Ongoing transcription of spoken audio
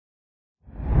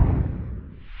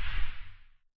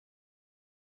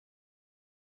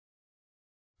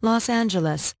Los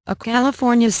Angeles, a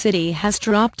California city, has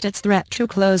dropped its threat to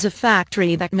close a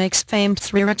factory that makes famed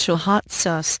sriracha hot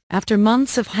sauce after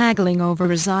months of haggling over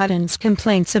residents'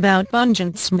 complaints about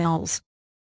pungent smells.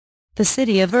 The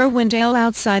city of Irwindale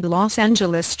outside Los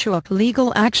Angeles took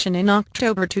legal action in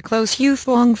October to close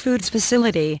Fong Foods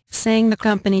facility, saying the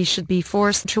company should be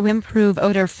forced to improve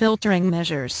odor filtering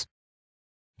measures.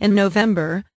 In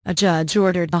November, a judge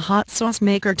ordered the hot sauce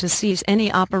maker to cease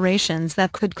any operations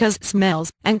that could cause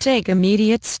smells and take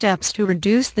immediate steps to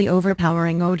reduce the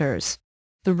overpowering odors.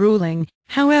 The ruling,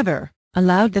 however,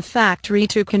 allowed the factory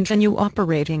to continue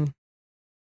operating.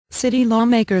 City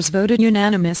lawmakers voted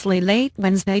unanimously late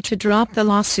Wednesday to drop the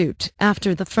lawsuit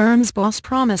after the firm's boss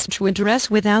promised to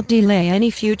address without delay any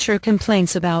future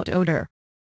complaints about odor.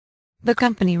 The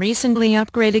company recently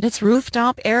upgraded its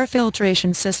rooftop air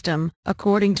filtration system,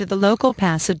 according to the local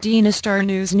Pasadena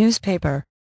Star-News newspaper.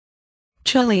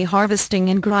 Chili harvesting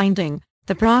and grinding,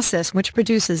 the process which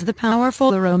produces the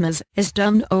powerful aromas, is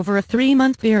done over a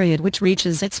 3-month period which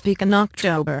reaches its peak in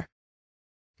October.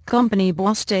 Company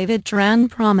boss David Tran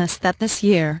promised that this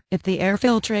year, if the air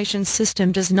filtration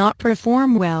system does not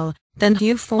perform well, then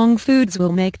Fong Foods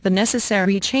will make the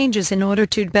necessary changes in order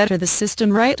to better the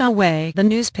system right away, the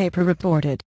newspaper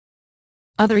reported.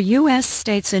 Other U.S.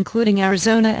 states including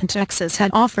Arizona and Texas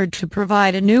had offered to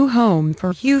provide a new home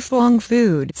for Fong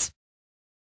Foods.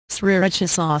 Sriracha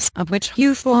sauce, of which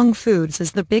Fong Foods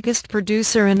is the biggest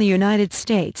producer in the United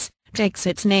States, takes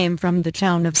its name from the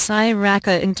town of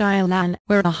Sriracha in Thailand,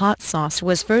 where the hot sauce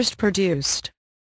was first produced.